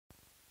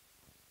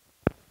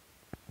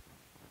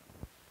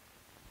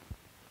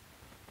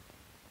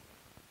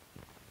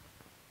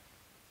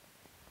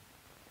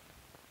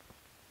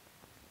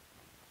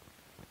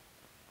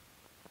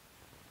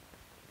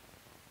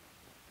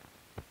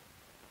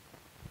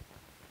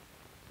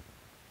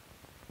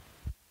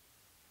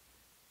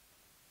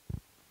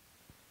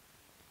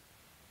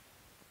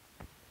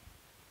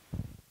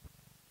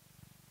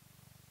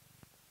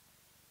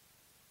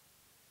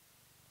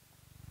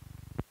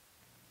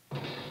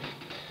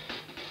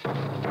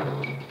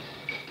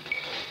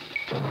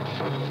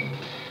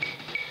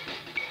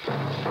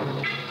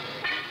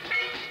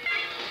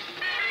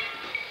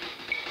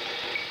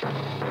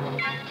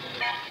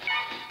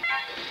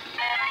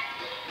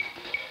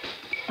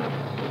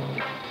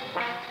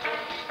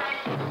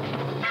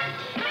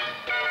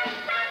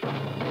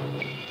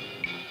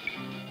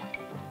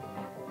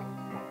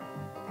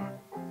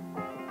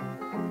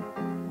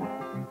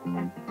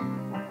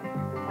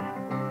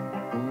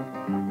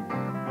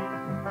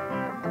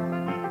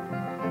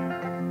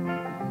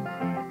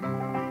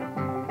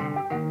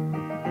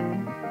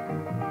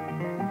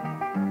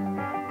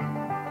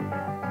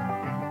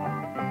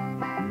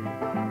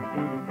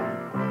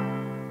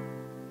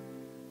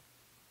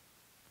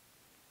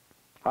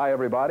Hi,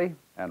 everybody,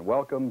 and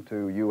welcome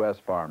to U.S.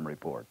 Farm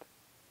Report.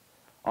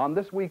 On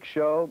this week's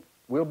show,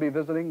 we'll be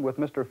visiting with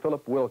Mr.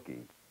 Phillip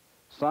Wilkie,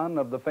 son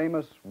of the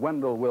famous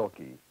Wendell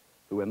Wilkie,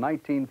 who in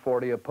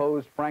 1940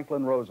 opposed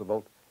Franklin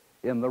Roosevelt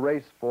in the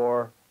race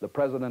for the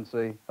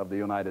presidency of the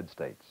United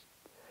States.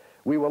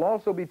 We will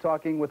also be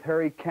talking with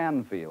Harry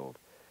Canfield,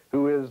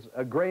 who is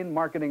a grain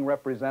marketing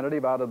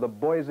representative out of the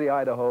Boise,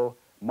 Idaho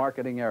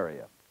marketing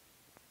area.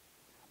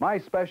 My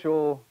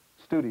special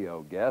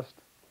studio guest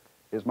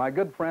is my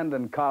good friend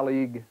and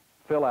colleague,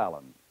 Phil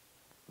Allen,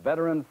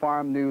 veteran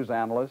farm news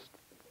analyst,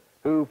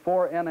 who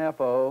for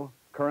NFO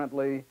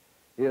currently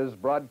is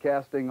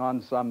broadcasting on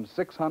some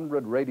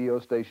 600 radio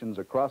stations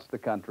across the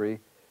country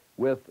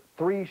with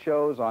 3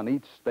 shows on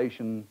each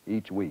station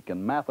each week.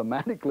 And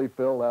mathematically,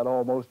 Phil, that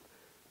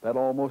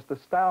almost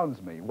astounds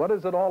me. What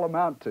does it all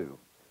amount to?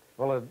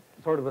 Well, it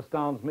sort of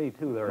astounds me,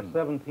 too. There are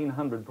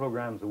 1,700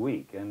 programs a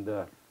week, and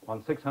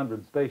on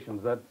 600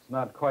 stations, that's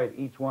not quite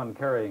each one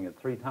carrying it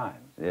 3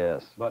 times.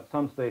 Yes. But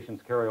some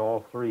stations carry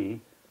all 3.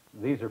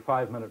 These are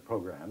 5-minute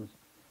programs,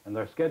 and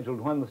they're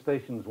scheduled when the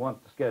stations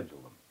want to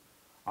schedule them.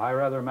 I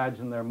rather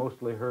imagine they're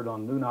mostly heard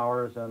on noon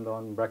hours and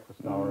on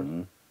breakfast hours,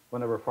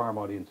 whenever farm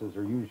audiences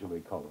are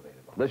usually cultivated.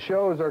 The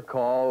shows are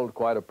called,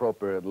 quite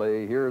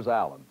appropriately, Here's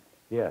Allen.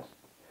 Yes.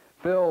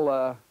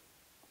 Phil,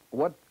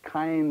 what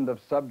kind of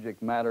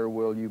subject matter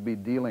will you be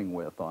dealing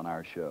with on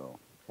our show?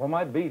 Well,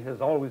 my beat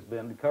has always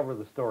been to cover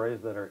the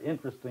stories that are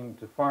interesting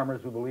to farmers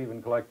who believe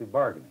in collective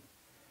bargaining.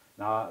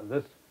 Now,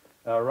 this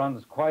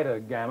runs quite a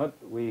gamut.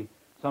 We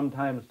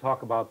sometimes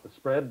talk about the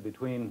spread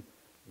between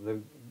the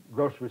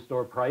grocery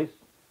store price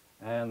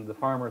and the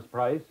farmer's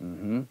price.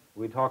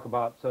 We talk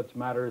about such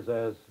matters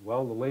as,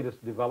 well, the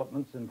latest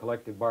developments in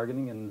collective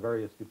bargaining in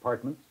various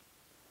departments.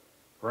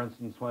 For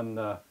instance, when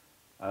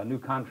new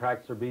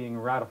contracts are being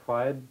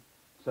ratified,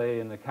 say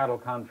in the cattle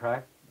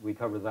contract, we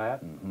cover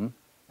that.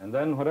 And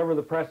then whatever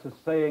the press is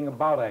saying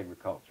about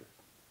agriculture.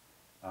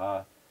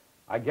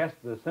 I guess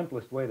the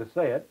simplest way to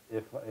say it,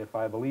 if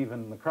I believe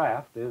in the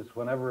craft, is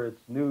whenever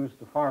it's news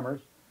to farmers,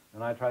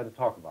 and I try to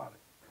talk about it.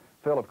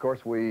 Phil, of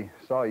course, we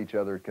saw each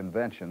other at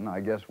convention.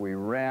 I guess we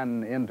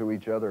ran into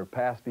each other,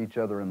 passed each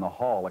other in the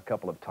hall a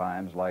couple of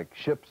times, like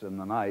ships in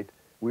the night.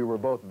 We were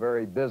both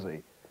very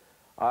busy.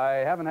 I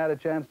haven't had a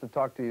chance to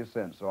talk to you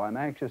since, so I'm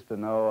anxious to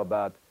know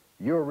about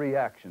your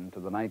reaction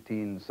to the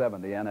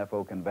 1970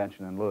 NFO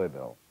convention in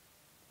Louisville.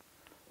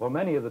 Well,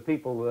 many of the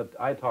people that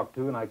I talked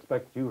to, and I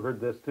expect you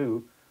heard this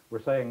too,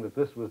 were saying that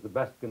this was the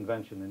best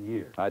convention in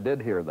years. I did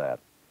hear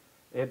that.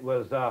 It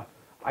was,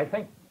 I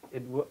think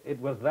it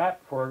was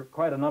that for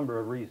quite a number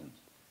of reasons.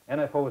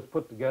 NFO has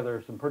put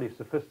together some pretty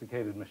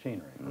sophisticated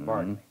machinery for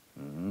bargaining.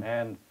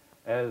 And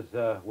as,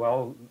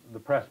 well, the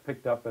press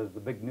picked up as the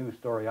big news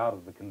story out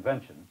of the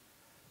convention,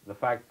 the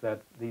fact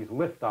that these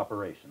lift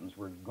operations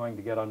were going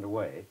to get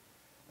underway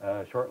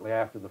shortly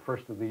after the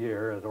first of the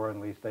year, as Orrin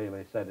Lee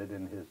Staley said it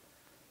in his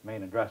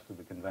main address to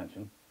the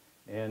convention,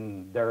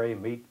 in dairy,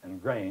 meat,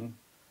 and grain.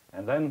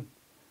 And then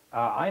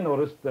I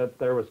noticed that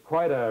there was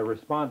quite a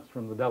response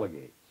from the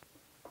delegates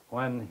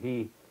when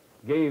he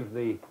gave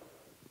the,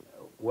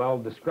 well,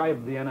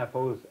 described the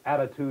NFO's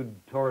attitude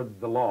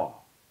toward the law.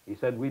 He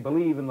said, we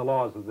believe in the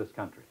laws of this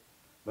country,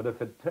 but if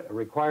it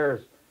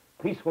requires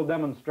peaceful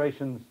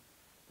demonstrations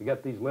to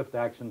get these lift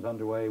actions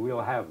underway,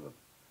 we'll have them.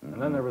 And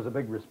then there was a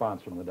big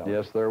response from the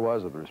delegates. Yes, there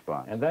was a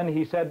response. And then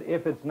he said,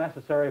 if it's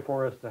necessary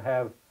for us to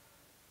have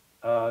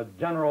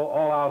general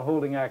all-out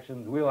holding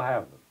actions, we'll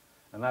have them.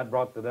 And that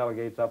brought the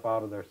delegates up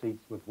out of their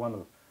seats with one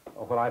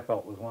of what I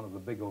felt was one of the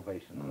big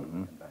ovations of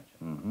the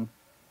convention.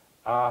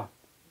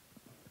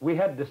 We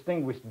had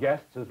distinguished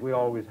guests, as we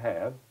always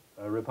have,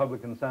 a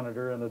Republican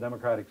senator and a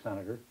Democratic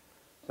senator.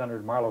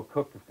 Senator Marlowe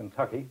Cook of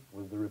Kentucky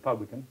was the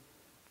Republican,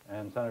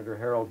 and Senator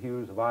Harold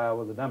Hughes of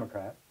Iowa, the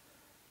Democrat.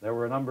 There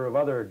were a number of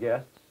other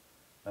guests,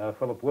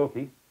 Phillip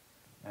Wilkie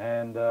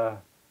and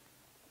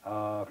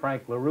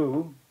Frank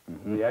LaRue,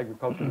 the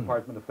Agriculture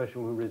Department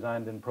official who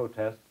resigned in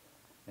protest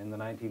in the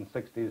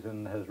 1960s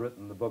and has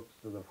written the books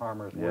to the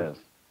farmers'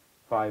 worst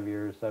 5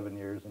 years, 7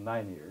 years, and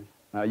 9 years.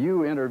 Now,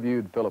 you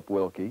interviewed Phillip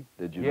Wilkie,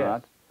 did you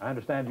not? Yes, I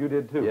understand you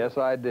did too. Yes,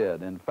 I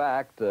did. In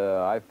fact,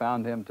 I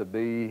found him to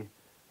be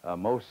a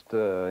most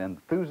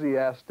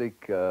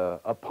enthusiastic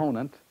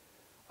opponent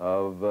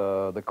of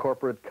the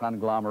corporate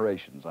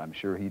conglomerations. I'm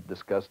sure he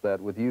discussed that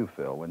with you,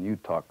 Phil, when you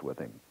talked with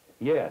him.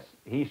 Yes,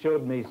 he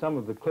showed me some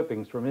of the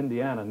clippings from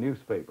Indiana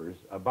newspapers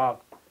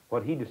about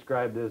what he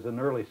described as an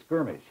early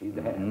skirmish he'd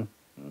had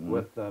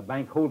with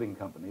bank holding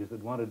companies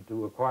that wanted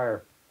to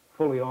acquire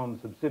fully owned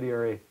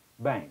subsidiary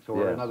banks,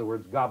 or in other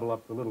words, gobble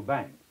up the little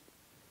banks.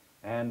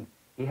 And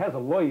he has a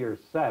lawyer's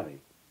savvy,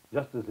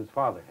 just as his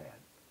father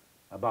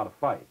had, about a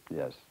fight.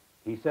 Yes.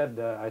 He said,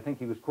 I think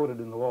he was quoted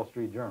in the Wall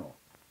Street Journal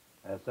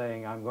as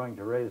saying, "I'm going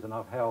to raise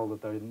enough hell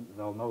that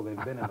they'll know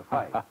they've been in a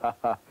fight."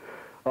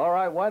 All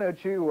right, why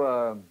don't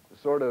you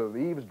sort of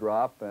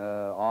eavesdrop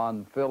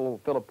on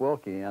Phillip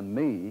Wilkie and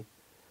me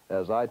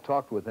as I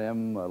talked with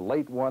him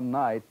late one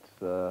night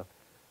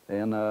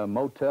in a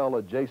motel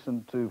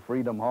adjacent to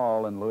Freedom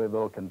Hall in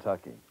Louisville,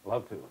 Kentucky.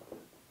 Love to.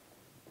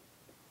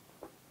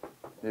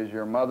 Is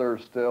your mother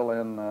still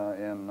in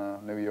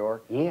New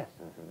York? Yes.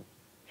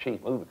 She's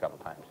moved a couple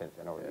times since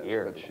then over the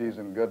years. But she's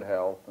in good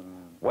health.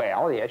 And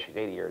well, yes, she's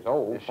 80 years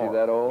old. Is she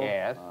that old?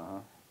 Yes.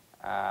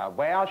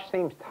 Well, she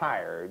seems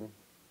tired.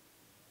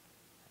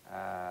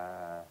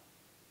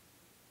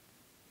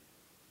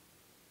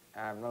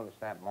 I've noticed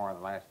that more in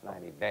the last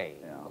 90 days.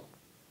 Yeah.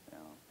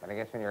 But I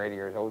guess when you're 80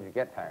 years old, you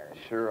get tired.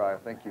 Sure, I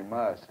think you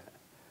must.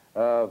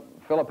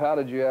 Phillip, how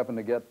did you happen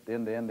to get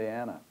into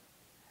Indiana?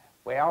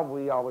 Well,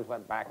 we always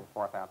went back and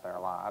forth out there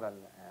a lot, and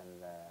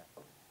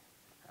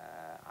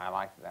I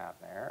liked it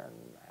out there.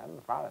 And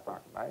my father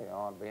talked about it, you know,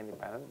 I want to be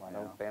independent. Why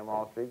don't stay in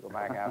Wall Street, go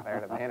back out there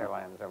to the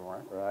hinterland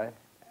somewhere. Right.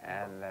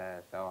 And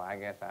so I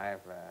guess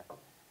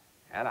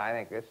and I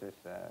think this is,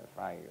 if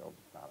I go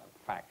about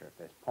a factor at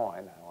this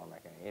point, I don't want to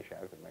make any issue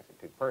because it makes it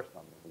too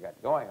personal. If we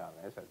got going on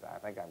this, I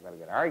think I've got a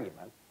good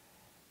argument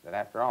that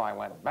after all I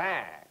went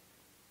back.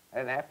 I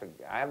didn't have to,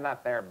 I'm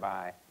not there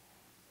by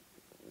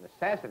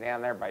necessity,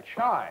 I'm there by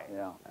choice.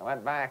 Yeah. I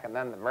went back, and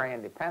then the very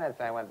independence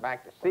I went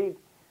back to seek,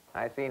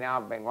 I see now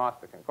being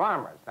lost to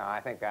conglomerates. Now, I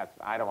think that's,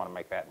 I don't want to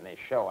make that in this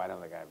show. I don't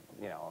think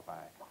you know, if I...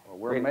 Well,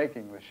 we're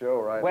making the show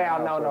right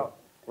now. Well, no.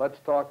 Let's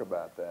talk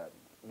about that.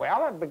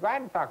 Well, I'd be glad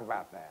to talk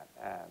about that.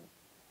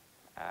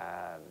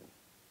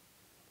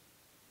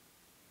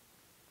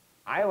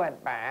 I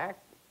went back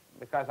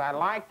because I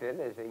liked it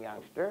as a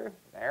youngster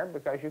there,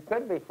 because you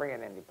could be free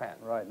and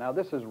independent. Right. Now,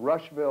 this is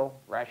Rushville,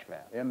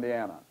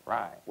 Indiana.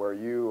 Right. Where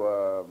you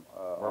are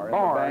in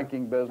born. the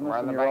banking business,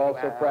 and you're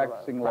also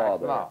practicing law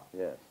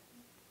there. Yes.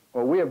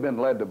 Well, we have been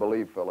led to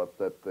believe, Phillip,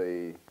 that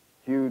the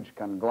huge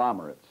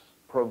conglomerates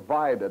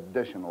provide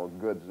additional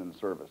goods and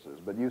services,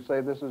 but you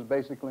say this is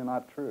basically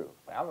not true.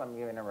 Well, let me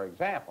give you a number of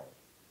examples.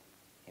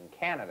 In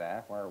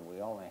Canada, where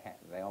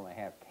they only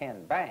have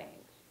 10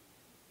 banks,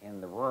 in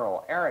the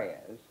rural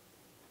areas,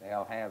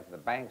 they'll have the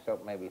banks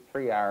open maybe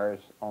 3 hours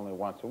only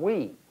once a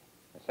week.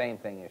 The same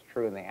thing is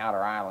true in the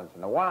outer islands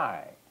in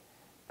Hawaii.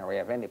 Now, where you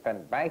have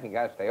independent banking, you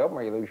got to stay open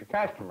or you lose your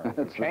customers.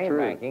 That's chain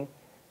banking,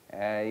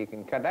 you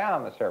can cut down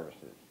on the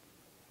services.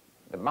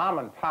 The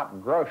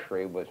mom-and-pop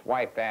grocery was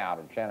wiped out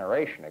a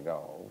generation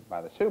ago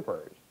by the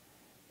supers.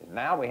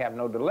 Now we have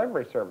no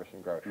delivery service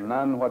in groceries.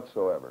 None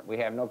whatsoever. We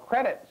have no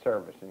credit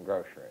service in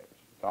groceries.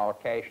 It's all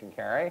cash and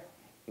carry.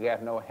 You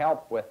have no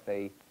help with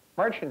the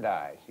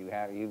merchandise. You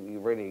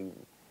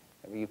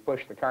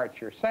push the carts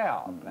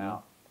yourself.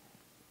 Now,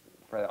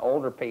 for the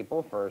older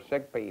people, for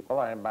sick people,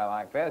 or anybody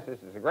like this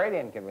is a great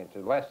inconvenience.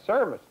 There's less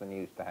service than you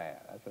used to have.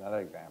 That's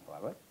another example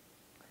of it.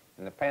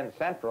 In the Penn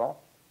Central,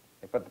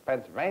 they put the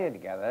Pennsylvania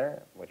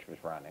together, which was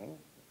running,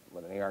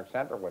 with the New York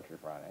Central, which was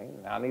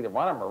running. Now, neither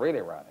one of them are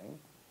really running.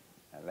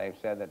 And they've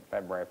said that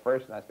February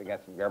 1st, unless they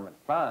get some government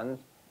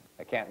funds,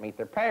 they can't meet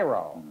their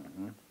payroll.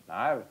 Now,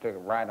 I took a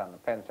ride on the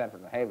Penn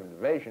Central and Haven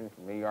Division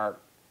from New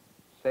York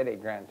City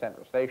Grand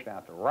Central Station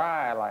out to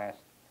Rye last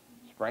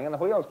spring, and the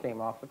wheels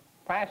came off the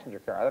passenger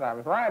car that I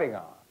was riding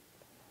on.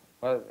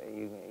 Well,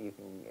 you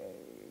can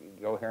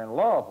go here in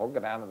Louisville, go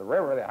down to the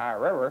river, the Ohio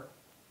River.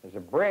 There's a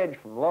bridge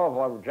from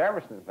Louisville over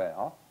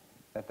Jeffersonville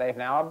that they've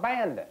now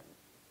abandoned.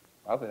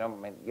 Well, if they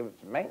don't give it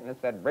some maintenance,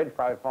 that bridge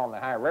probably fall in the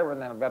Ohio River,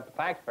 and then it'll be up to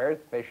taxpayers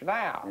to fish it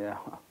out. Yeah.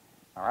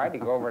 All right, you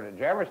go over to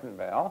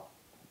Jeffersonville,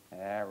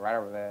 right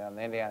over on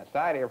the Indiana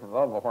side here from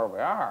Louisville where we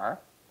are,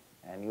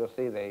 and you'll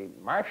see the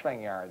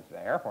marshaling yards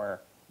there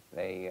where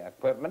the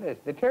equipment is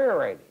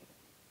deteriorating.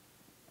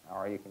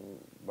 Or you can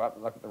go up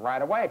and look at the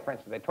right-of-way. For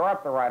instance, they tore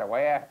up the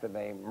right-of-way after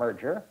the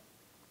merger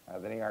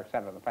of the New York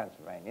Central and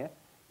Pennsylvania,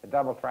 the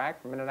double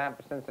track from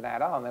Indianapolis to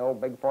Cincinnati on the old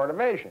Big Four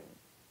division.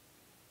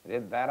 They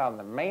did that on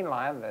the main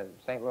line, the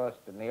St. Louis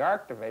to New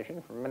York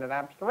division from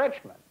Indianapolis to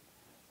Richmond.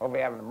 Well, if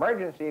you have an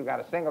emergency, you've got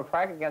a single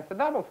track against a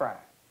double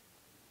track.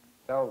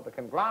 So the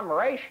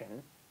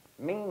conglomeration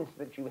means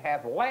that you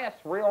have less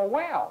real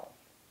wealth.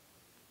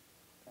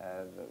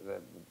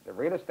 The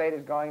real estate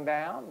is going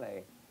down,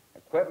 the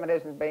equipment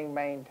isn't being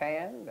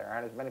maintained, there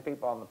aren't as many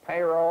people on the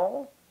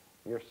payroll,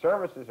 your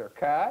services are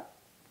cut.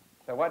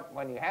 So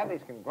when you have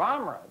these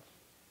conglomerates,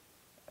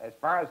 as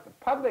far as the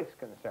public's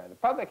concerned, the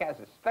public has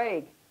a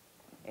stake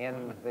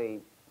in the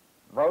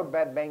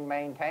roadbed being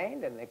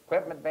maintained and the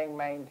equipment being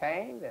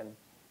maintained and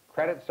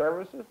credit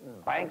services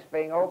and banks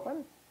being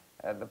open.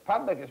 The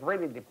public is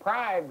really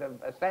deprived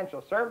of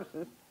essential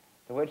services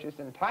to which it's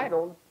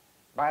entitled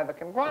by the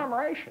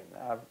conglomeration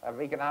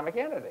of economic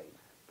entities.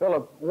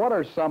 Philip, what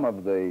are some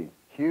of the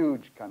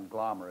huge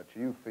conglomerates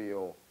you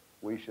feel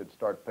we should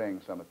start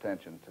paying some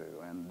attention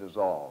to and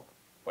dissolve?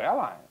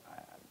 Well,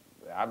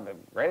 the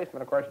greatest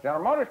one, of course,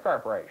 General Motors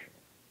Corporation.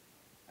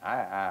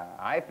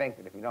 I think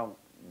that if you don't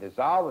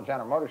dissolve the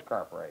General Motors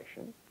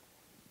Corporation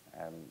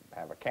and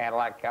have a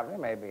Cadillac company,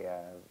 maybe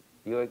a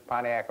Buick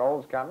Pontiac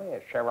Olds company,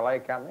 a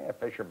Chevrolet company, a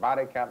Fisher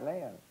Body company,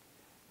 and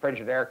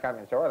Frigidaire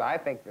company, and so forth, I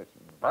think it's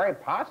very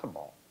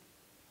possible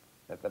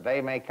that the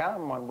day may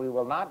come when we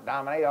will not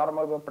dominate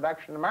automobile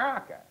production in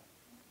America.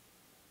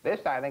 This,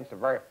 I think, is a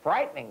very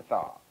frightening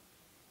thought.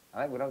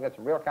 I think we don't get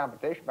some real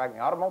competition back in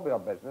the automobile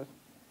business,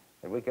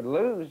 that we could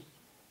lose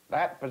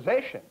that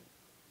position.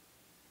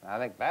 And I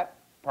think that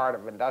part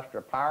of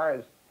industrial power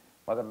is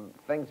one of the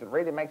things that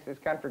really makes this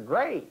country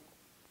great.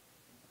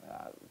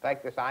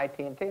 Take this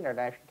IT&T,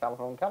 International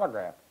Telephone and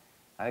Telegraph.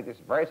 I think this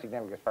is very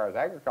significant as far as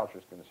agriculture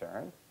is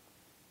concerned.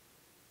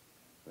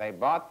 They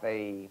bought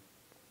the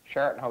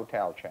Sheraton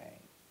Hotel chain.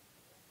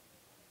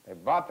 They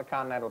bought the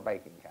Continental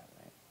Baking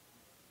Company.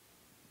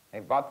 They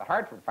bought the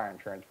Hartford Fire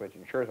Insurance, which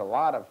insures a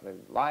lot of the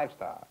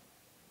livestock.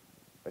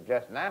 But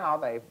just now,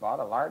 they've bought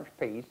a large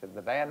piece of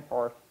the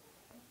Danforth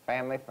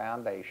Family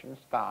Foundation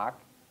stock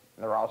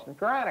in the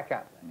Ralston-Purina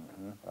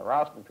Company. The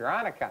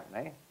Ralston-Purina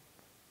Company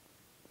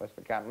was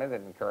the company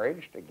that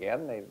encouraged,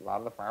 again, a lot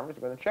of the farmers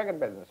to go in the chicken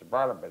business, the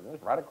broiler business,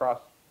 right across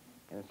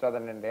in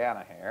southern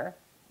Indiana here.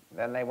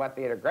 Then they went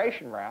the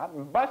integration route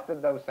and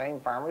busted those same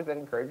farmers that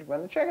encouraged to go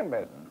in the chicken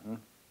business.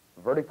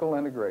 Vertical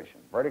integration.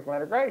 Vertical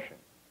integration.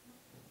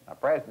 Now,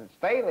 President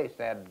Staley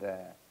said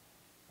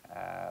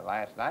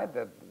last night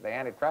that the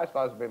antitrust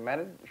laws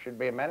should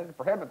be amended to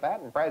prohibit that,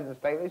 and President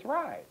Staley's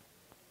right.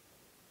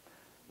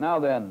 Now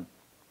then,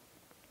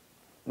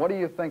 what do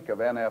you think of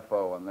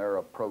NFO and their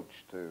approach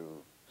to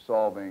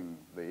solving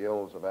the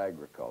ills of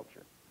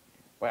agriculture?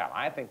 Well,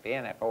 I think the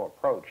NFO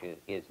approach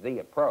is the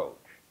approach.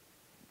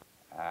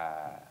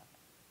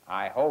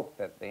 I hope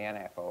that the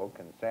NFO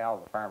can sell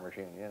the Farmers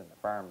Union and the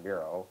Farm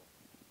Bureau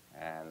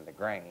and the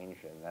Grange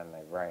and then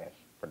the various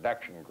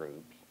production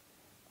groups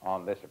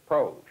on this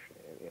approach.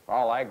 If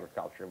all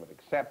agriculture would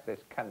accept this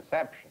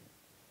conception,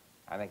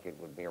 I think it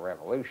would be a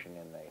revolution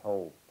in the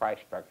whole price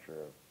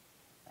structure of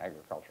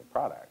agricultural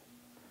products.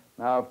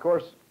 Now, of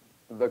course,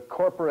 the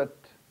corporate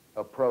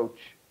approach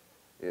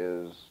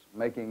is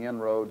making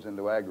inroads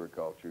into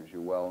agriculture, as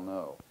you well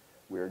know.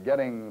 We're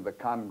getting the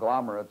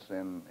conglomerates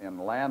in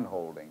land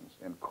holdings,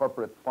 in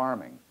corporate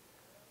farming.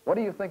 What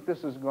do you think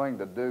this is going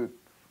to do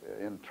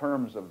in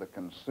terms of the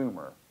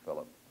consumer,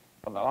 Philip?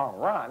 In the long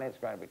run, it's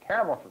going to be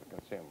terrible for the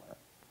consumer,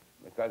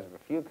 because if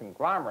a few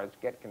conglomerates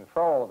get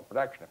control of the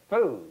production of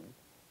food,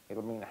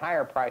 it'll mean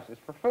higher prices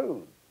for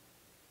food.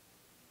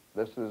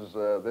 This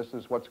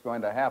is what's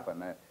going to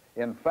happen.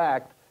 In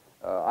fact,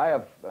 I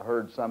have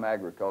heard some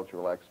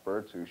agricultural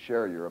experts who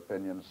share your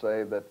opinion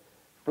say that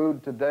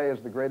food today is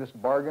the greatest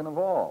bargain of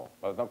all.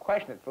 Well, there's no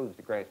question that food is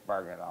the greatest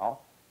bargain of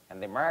all,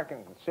 and the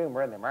American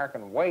consumer and the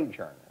American wage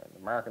earner,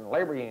 the American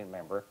labor union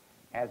member,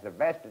 has a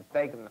vested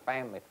stake in the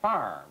family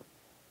farm,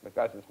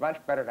 because it's much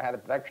better to have the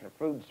production of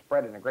food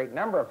spread in a great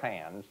number of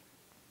hands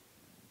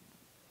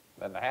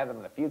than to have them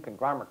in a few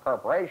conglomerate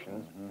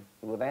corporations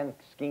who will then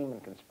scheme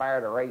and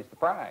conspire to raise the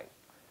price.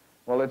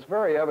 Well, it's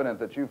very evident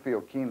that you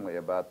feel keenly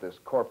about this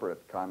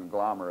corporate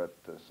conglomerate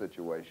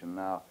situation.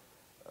 Now,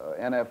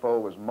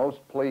 NFO was most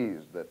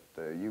pleased that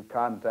you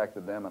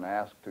contacted them and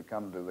asked to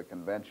come to the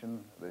convention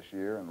this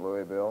year in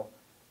Louisville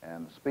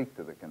and speak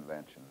to the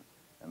convention.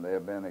 And they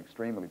have been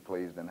extremely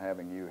pleased in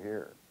having you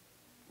here.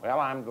 Well,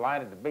 I'm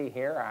delighted to be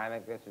here. I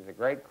think this is a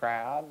great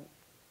crowd.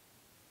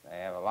 They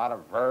have a lot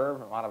of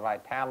verve, a lot of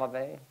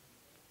vitality.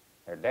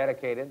 They're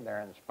dedicated,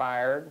 they're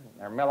inspired,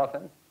 they're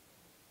militant,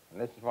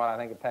 and this is what I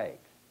think it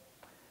takes.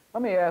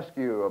 Let me ask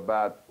you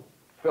about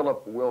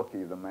Phillip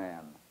Wilkie, the man.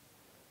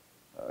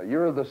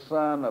 You're the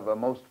son of a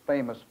most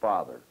famous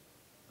father.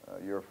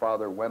 Your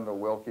father, Wendell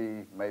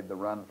Wilkie, made the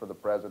run for the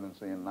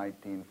presidency in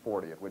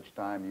 1940, at which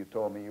time you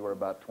told me you were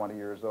about 20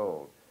 years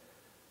old.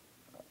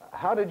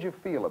 How did you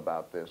feel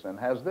about this, and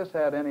has this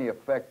had any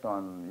effect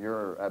on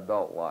your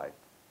adult life?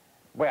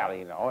 Well,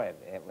 you know,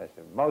 it was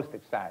the most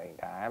exciting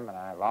time, and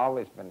I've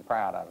always been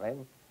proud of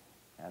him,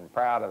 and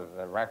proud of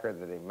the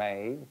record that he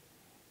made,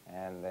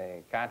 and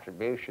the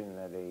contribution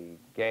that he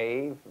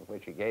gave,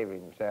 which he gave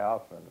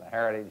himself, and the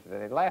heritage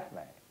that he left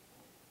me.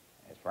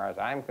 As far as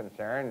I'm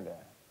concerned,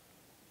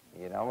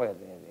 you know,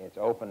 it's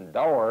opened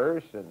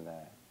doors and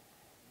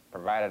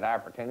provided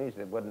opportunities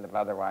that wouldn't have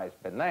otherwise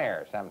been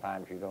there.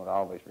 Sometimes you don't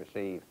always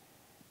receive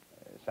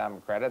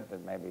some credit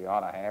that maybe you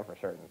ought to have for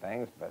certain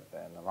things, but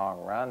in the long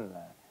run,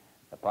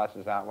 the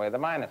pluses outweigh the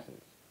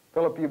minuses.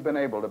 Philip, you've been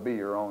able to be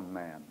your own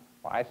man.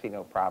 Well, I see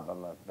no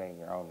problem of being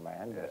your own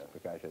man just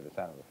because you're the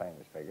son of a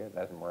famous figure. It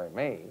doesn't worry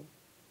me.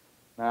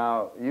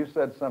 Now, you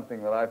said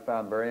something that I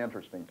found very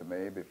interesting to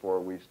me before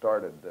we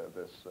started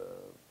this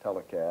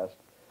telecast,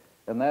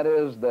 and that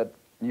is that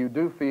you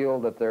do feel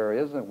that there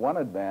isn't one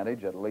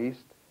advantage, at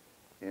least,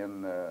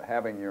 in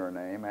having your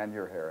name and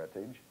your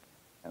heritage,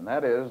 and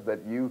that is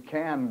that you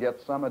can get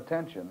some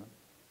attention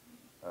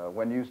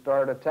when you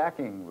start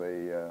attacking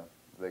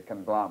the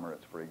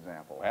conglomerates, for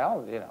example.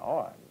 Well, you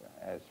know,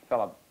 as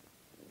Phillip,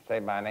 say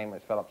my name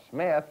is Phillip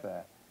Smith,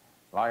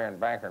 lawyer and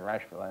banker in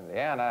Rushville,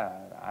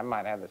 Indiana, I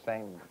might have the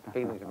same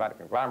feelings about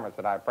conglomerates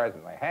that I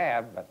presently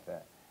have,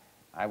 but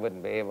I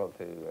wouldn't be able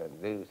to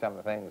do some of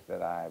the things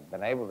that I've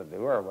been able to do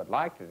or would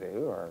like to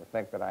do or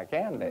think that I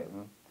can do.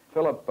 Mm-hmm.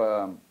 Phillip,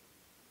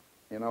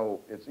 you know,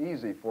 it's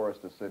easy for us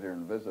to sit here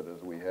and visit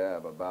as we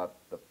have about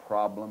the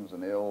problems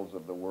and ills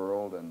of the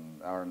world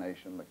and our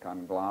nation, the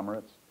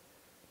conglomerates.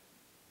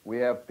 We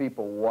have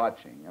people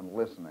watching and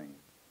listening.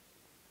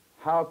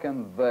 How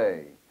can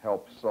they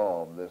help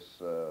solve this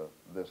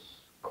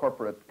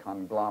corporate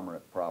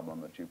conglomerate problem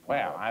that you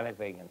point out? Well, I think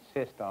they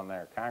insist on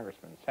their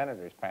congressmen and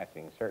senators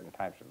passing certain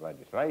types of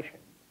legislation.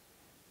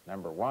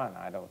 Number one,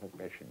 I don't think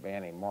there should be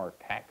any more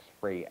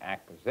tax-free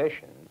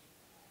acquisitions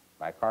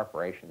by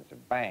corporations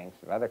of banks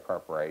if other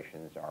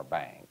corporations are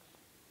banks.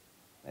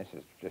 This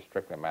is just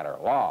strictly a matter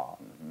of law.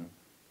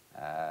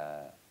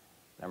 Mm-hmm.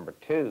 Number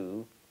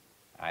two,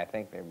 I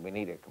think that we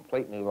need a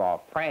complete new law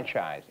of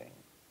franchising,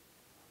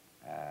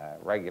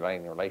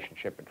 regulating the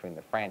relationship between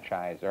the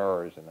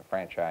franchisors and the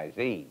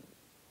franchisees.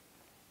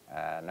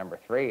 Number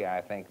three,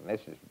 I think, and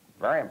this is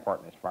very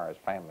important as far as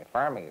family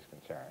farming is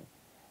concerned,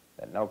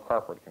 that no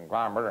corporate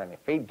conglomerate or any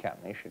feed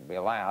company should be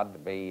allowed to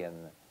be in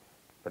the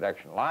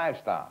production of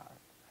livestock.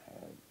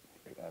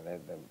 The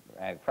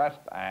Antitrust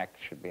Act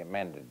should be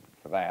amended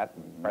for that.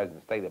 Mm-hmm.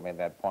 President Staley made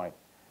that point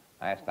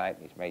last night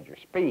in his major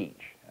speech.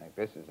 I think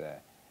this is a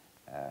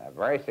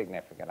very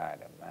significant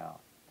item.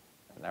 Now,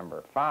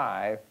 number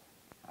five,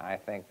 I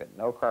think that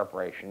no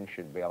corporation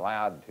should be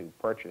allowed to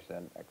purchase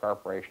a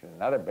corporation in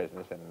another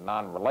business in a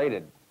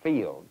non-related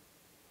field.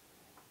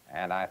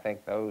 And I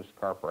think those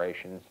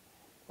corporations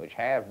which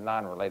have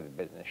non-related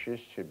businesses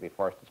should be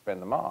forced to spin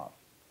them off.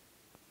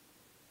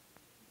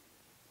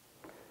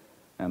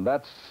 And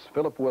that's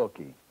Philip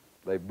Wilkie.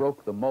 They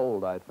broke the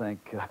mold, I think,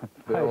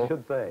 Phil, I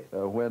should say.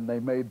 When they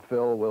made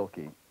Phil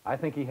Wilkie. I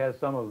think he has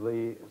some of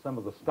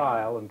the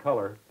style and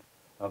color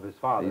of his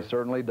father. He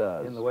certainly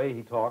does. In the way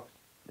he talks.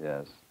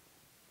 Yes.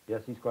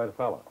 Yes, he's quite a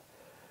fellow.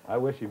 I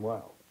wish him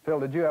well.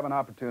 Phil, did you have an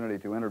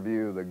opportunity to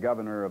interview the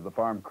governor of the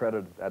Farm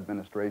Credit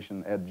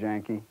Administration, Ed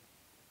Janke?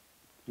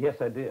 Yes,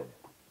 I did.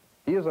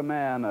 He is a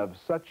man of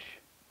such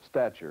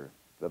stature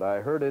that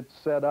I heard it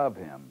said of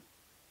him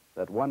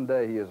that one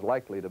day he is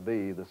likely to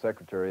be the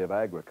Secretary of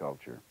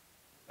Agriculture.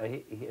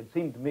 It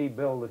seemed to me,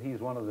 Bill, that he's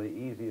one of the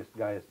easiest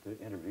guys to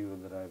interview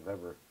that I've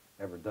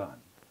ever done.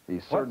 He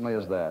certainly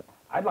is that.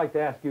 I'd like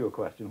to ask you a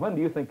question. When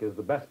do you think is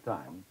the best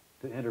time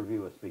to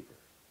interview a speaker?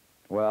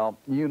 Well,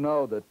 you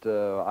know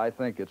that I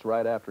think it's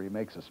right after he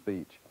makes a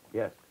speech.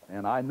 Yes.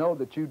 And I know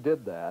that you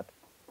did that,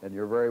 and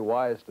you're very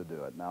wise to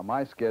do it. Now,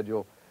 my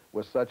schedule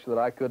was such that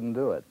I couldn't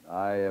do it.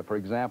 For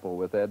example,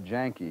 with Ed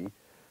Janke,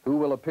 who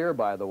will appear,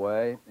 by the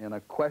way, in a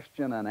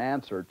question and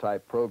answer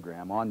type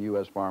program on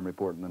U.S. Farm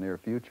Report in the near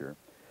future,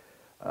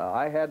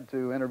 I had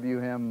to interview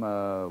him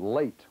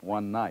late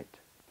one night.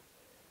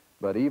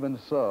 But even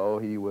so,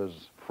 he was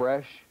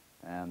fresh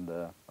and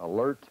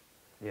alert,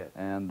 yes,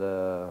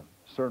 and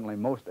certainly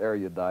most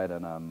erudite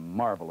and a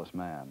marvelous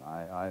man.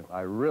 I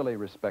really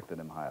respected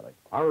him highly.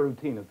 Our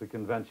routine at the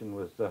convention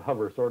was to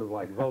hover sort of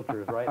like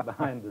vultures right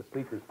behind the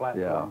speaker's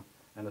platform,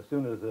 and as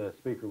soon as the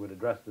speaker would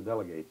address the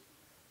delegates,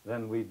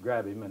 then we'd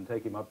grab him and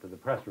take him up to the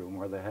press room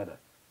where they had a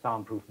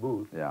soundproof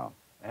booth. Yeah.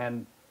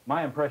 And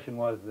my impression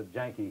was that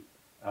Janke,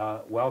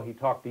 well, he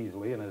talked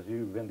easily, and as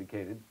you've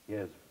indicated, he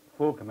has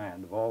full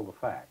command of all the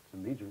facts,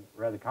 and these are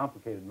rather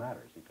complicated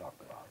matters he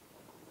talked about.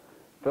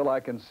 Phil, I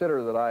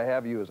consider that I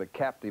have you as a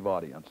captive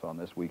audience on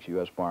this week's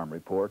U.S. Farm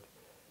Report.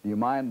 Do you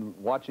mind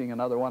watching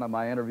another one of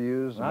my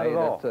interviews made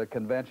at a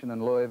convention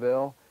in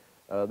Louisville?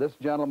 This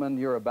gentleman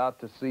you're about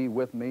to see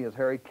with me is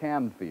Harry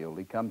Canfield.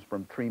 He comes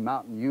from Tree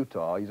Mountain,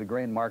 Utah. He's a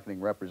grain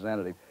marketing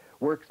representative,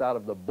 works out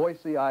of the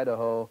Boise,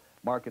 Idaho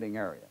marketing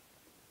area.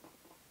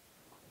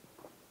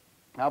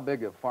 How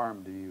big a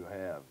farm do you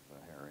have,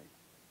 Harry?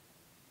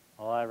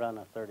 Oh, I run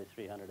a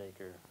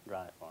 3,300-acre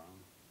dry farm,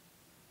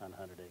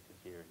 100 acres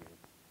here.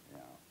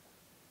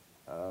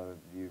 Yeah.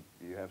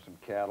 You have some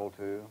cattle,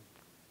 too?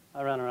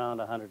 I run around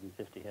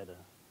 150 head of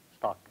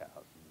stock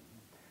cows.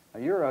 Now,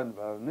 you're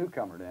a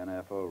newcomer to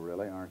NFO,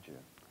 really, aren't you?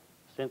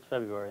 Since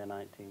February of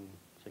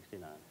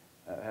 1969.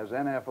 Has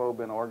NFO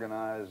been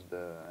organized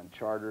and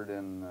chartered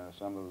in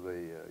some of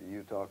the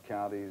Utah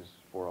counties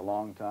for a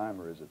long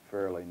time, or is it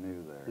fairly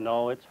new there?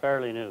 No, it's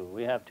fairly new.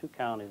 We have 2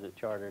 counties that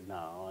chartered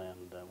now,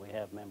 and we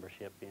have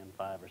membership in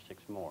 5 or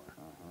 6 more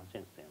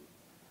since then.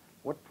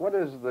 What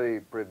is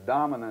the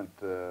predominant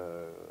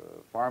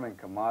farming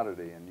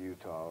commodity in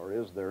Utah, or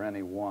is there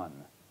any one?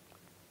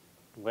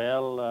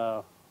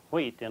 Well,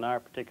 wheat in our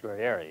particular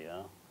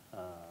area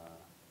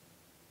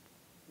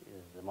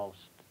is the most.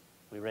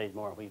 We raise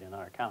more wheat in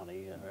our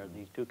county, or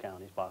these 2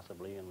 counties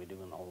possibly, and we do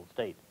in the whole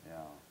state. Yeah.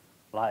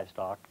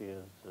 Livestock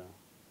is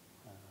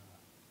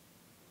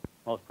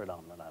most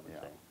predominant, I would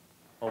say,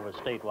 over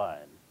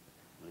statewide.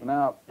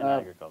 Now, in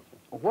agriculture.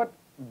 What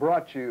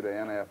brought you to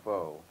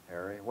NFO,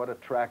 Harry? What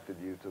attracted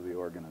you to the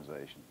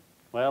organization?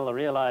 Well, the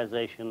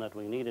realization that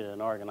we needed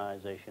an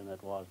organization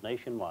that was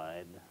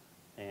nationwide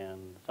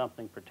and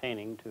something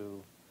pertaining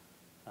to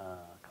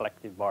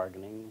collective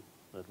bargaining,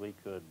 that we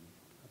could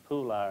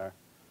pool our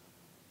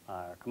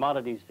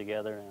commodities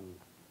together and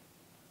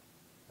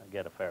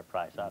get a fair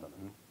price out of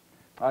them.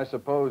 I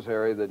suppose,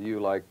 Harry, that you,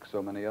 like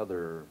so many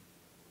other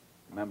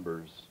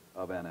members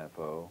of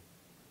NFO,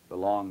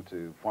 belonged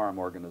to farm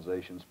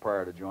organizations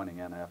prior to joining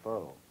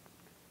NFO.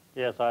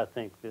 Yes, I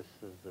think this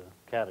is the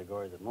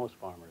category that most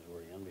farmers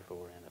were in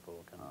before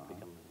NFO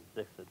became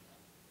existed.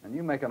 And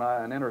you make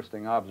an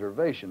interesting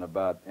observation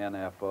about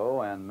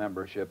NFO and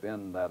membership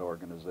in that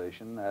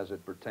organization as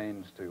it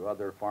pertains to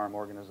other farm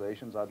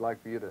organizations. I'd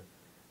like for you to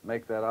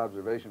make that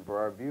observation for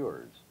our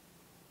viewers.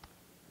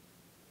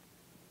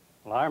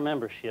 Well, our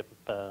membership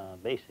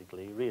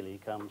basically really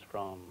comes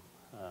from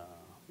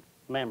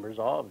members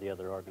of the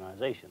other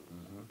organizations,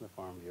 the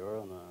Farm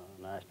Bureau and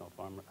the National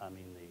Farmer,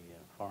 the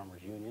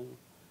Farmers Union.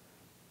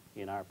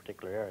 In our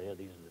particular area,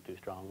 these are the two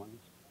strong ones.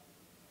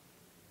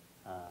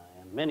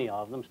 And many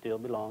of them still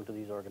belong to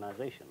these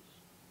organizations,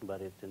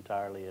 but it's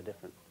entirely a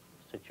different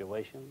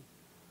situation.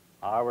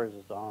 Ours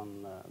is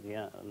on,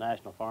 the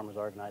National Farmers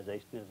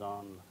Organization is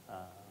on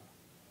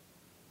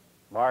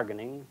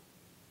bargaining,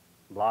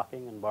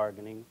 blocking and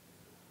bargaining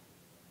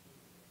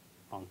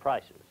on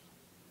prices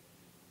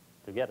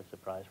to get us a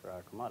price for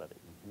our commodities.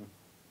 And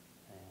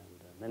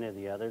many of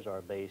the others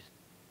are based,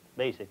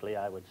 basically,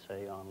 I would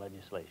say, on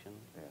legislation.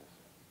 Yes.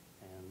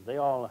 And they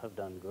all have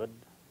done good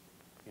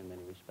in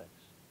many respects.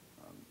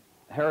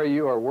 Harry,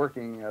 you are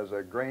working as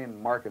a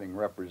grain marketing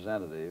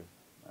representative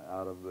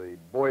out of the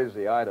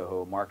Boise,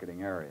 Idaho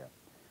marketing area.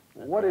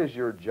 What is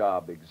your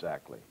job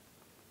exactly?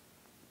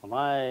 Well,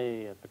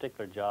 my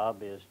particular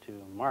job is to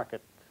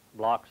market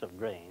blocks of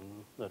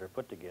grain that are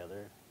put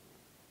together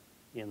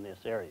in this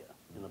area,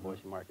 in the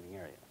Boise marketing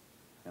area.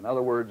 In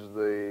other words,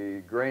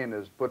 the grain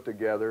is put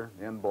together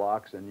in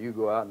blocks and you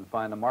go out and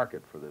find a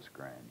market for this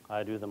grain.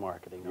 I do the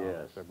marketing on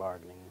Yes. this, or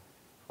bargaining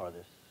for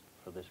this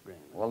grain.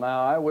 Well,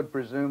 now, I would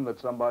presume that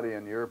somebody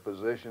in your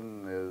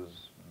position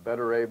is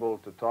better able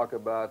to talk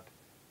about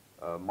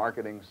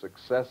marketing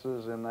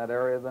successes in that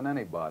area than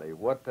anybody.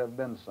 What have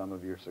been some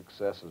of your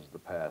successes the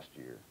past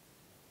year?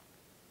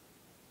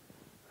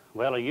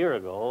 Well, a year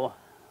ago,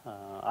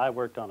 I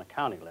worked on a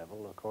county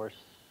level. Of course,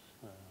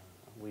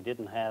 we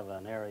didn't have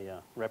an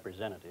area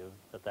representative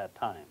at that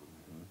time,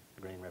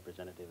 grain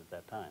representative at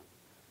that time.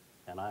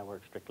 And I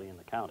worked strictly in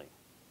the county,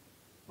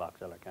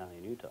 Box Elder County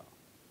in Utah.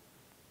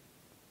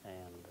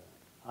 And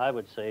I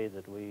would say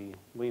that we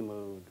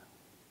moved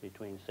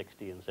between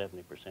 60 and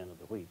 70% of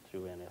the wheat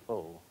through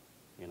NFO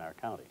in our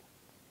county.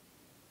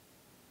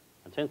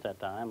 And since that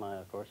time,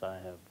 of course, I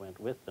have went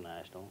with the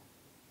National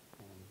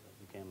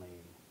and became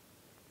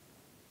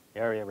a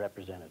area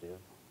representative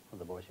of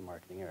the Boise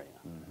marketing area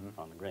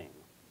on the grain.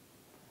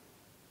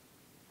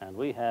 And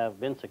we have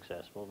been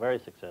successful, very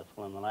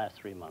successful in the last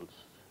 3 months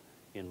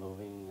in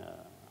moving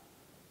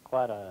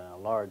quite a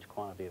large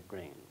quantity of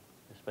grain,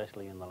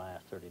 especially in the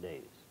last 30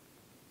 days.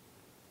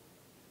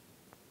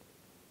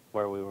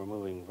 Where we were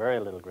moving very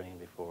little grain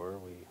before,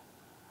 we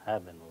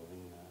have been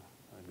moving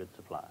a good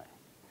supply.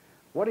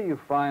 What do you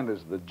find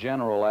is the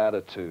general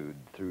attitude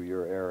through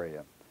your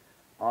area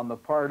on the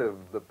part of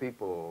the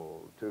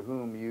people to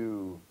whom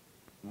you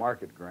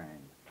market grain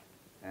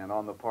and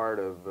on the part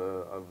of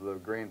the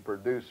grain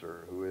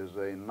producer who is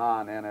a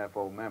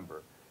non-NFO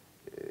member?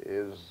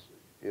 Is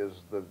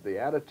the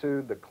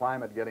attitude, the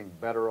climate getting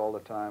better all the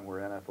time where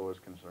NFO is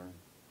concerned?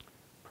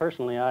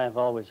 Personally, I have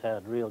always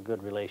had real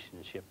good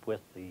relationship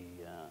with the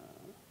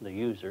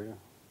user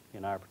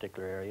in our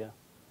particular area,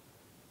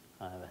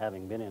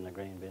 having been in the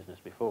grain business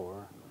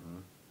before.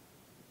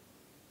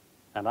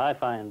 And I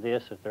find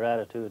this, that their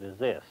attitude is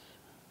this: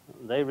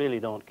 they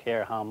really don't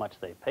care how much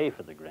they pay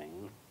for the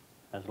grain,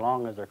 as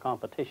long as their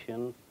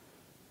competition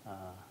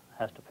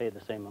has to pay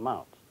the same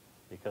amount,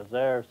 because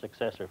their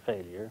success or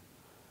failure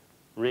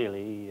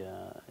really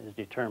is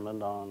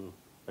determined on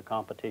the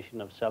competition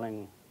of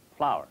selling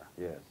flour.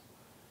 Yes.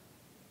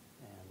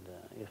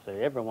 If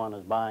everyone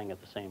is buying at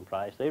the same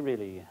price, they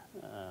really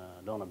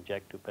don't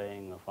object to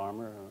paying the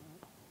farmer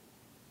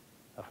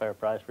a fair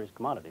price for his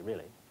commodity,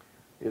 really.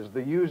 Is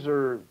the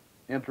user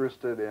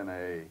interested in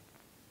a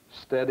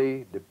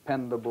steady,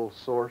 dependable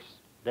source?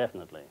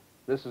 Definitely.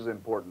 This is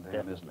important to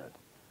him, isn't it?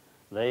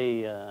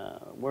 They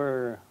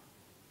were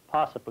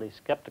possibly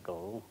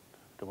skeptical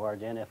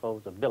towards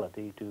NFO's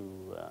ability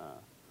to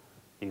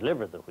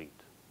deliver the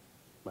wheat,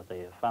 but they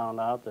have found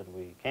out that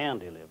we can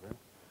deliver,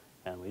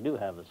 and we do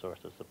have the source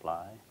of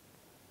supply.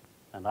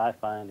 And I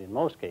find in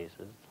most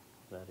cases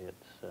that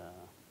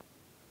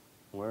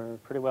we're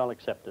pretty well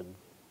accepted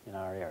in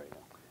our area.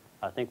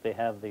 I think they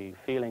have the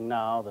feeling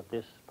now that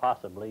this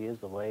possibly is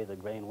the way the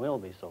grain will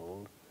be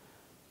sold,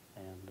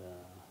 and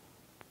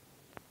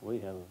we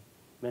have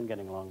been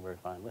getting along very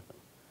fine with them.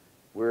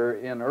 We're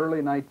in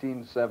early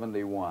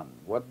 1971.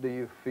 What do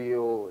you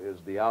feel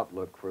is the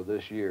outlook for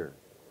this year?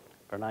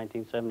 For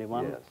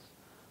 1971? Yes.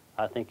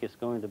 I think it's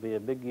going to be a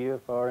big year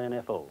for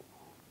NFO.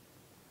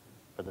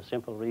 For the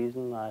simple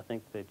reason, I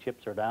think the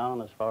chips are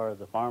down as far as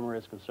the farmer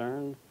is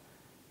concerned,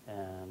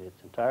 and it's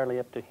entirely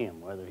up to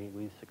him whether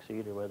we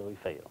succeed or whether we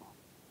fail.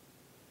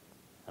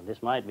 And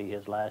this might be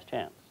his last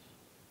chance.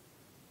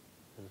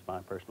 This is my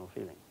personal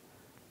feeling.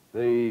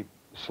 The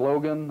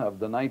slogan of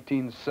the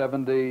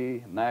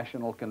 1970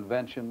 National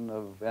Convention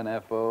of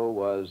NFO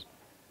was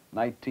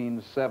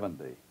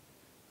 1970.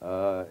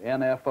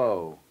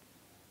 NFO,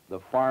 the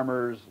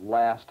farmer's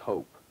last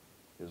hope.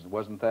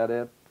 Wasn't that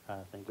it? I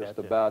think Just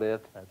that's about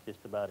it? That's just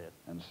about it.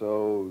 And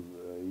so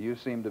you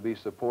seem to be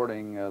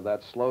supporting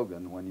that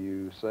slogan when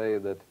you say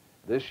that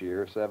this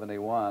year,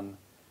 71,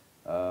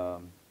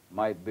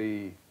 might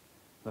be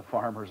the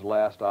farmer's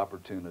last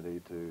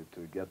opportunity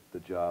to get the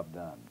job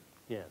done.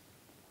 Yes.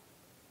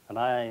 And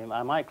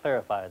I might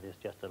clarify this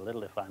just a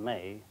little, if I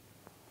may.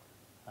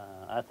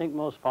 I think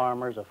most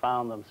farmers have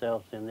found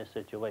themselves in this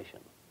situation.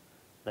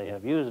 They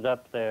have used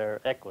up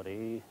their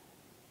equity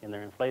in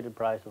their inflated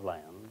price of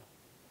land.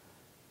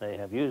 They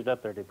have used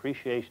up their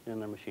depreciation in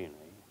their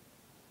machinery.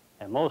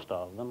 And most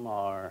of them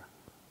are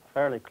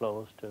fairly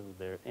close to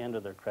their end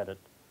of their credit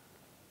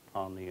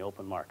on the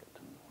open market,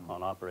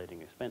 on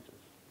operating expenses.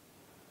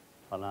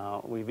 Well,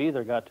 now, we've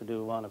either got to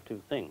do one of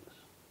two things.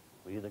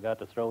 We either got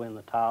to throw in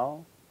the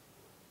towel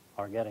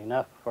or get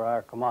enough for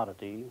our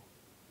commodity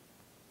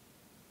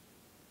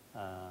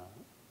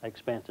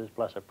expenses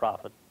plus a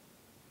profit,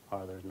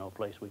 or there's no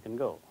place we can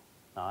go.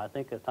 Now, I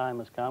think the time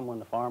has come when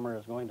the farmer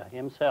is going to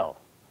himself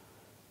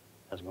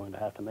is going to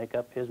have to make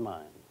up his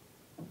mind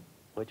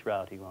which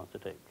route he wants to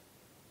take.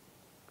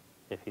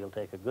 If he'll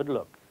take a good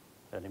look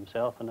at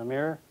himself in the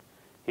mirror,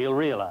 he'll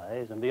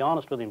realize, and be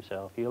honest with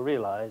himself, he'll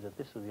realize that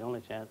this is the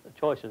only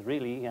choices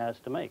really he has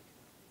to make.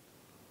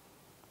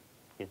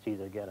 It's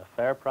either get a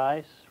fair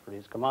price for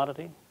his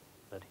commodity,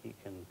 that he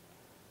can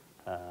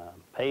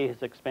pay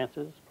his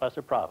expenses plus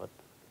a profit,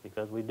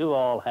 because we do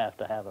all have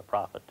to have a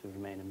profit to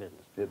remain in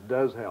business. It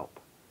does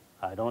help.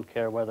 I don't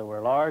care whether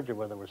we're large or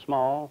whether we're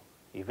small.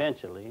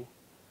 Eventually,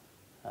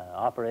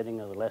 operating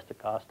at a lesser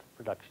cost of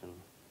production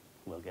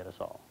will get us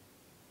all.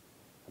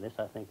 And this,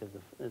 I think,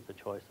 is the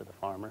choice that a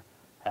farmer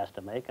has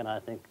to make, and I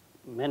think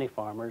many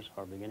farmers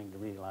are beginning to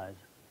realize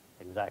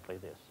exactly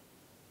this.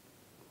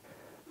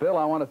 Phil,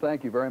 I want to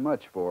thank you very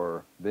much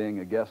for being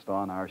a guest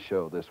on our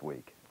show this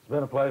week. It's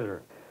been a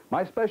pleasure.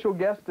 My special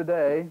guest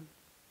today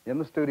in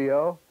the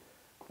studio,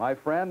 my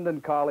friend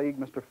and colleague,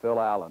 Mr. Phil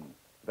Allen,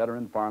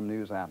 veteran farm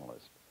news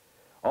analyst.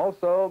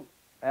 Also,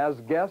 as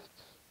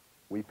guests,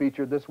 we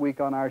featured this week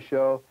on our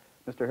show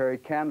Mr. Harry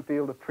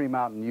Canfield of Tree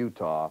Mountain,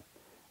 Utah,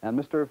 and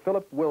Mr.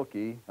 Phillip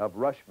Wilkie of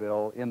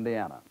Rushville,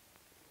 Indiana.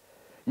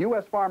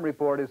 U.S. Farm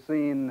Report is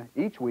seen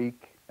each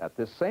week at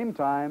this same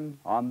time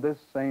on this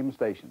same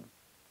station.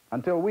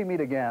 Until we meet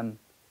again,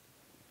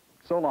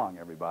 so long,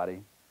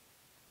 everybody.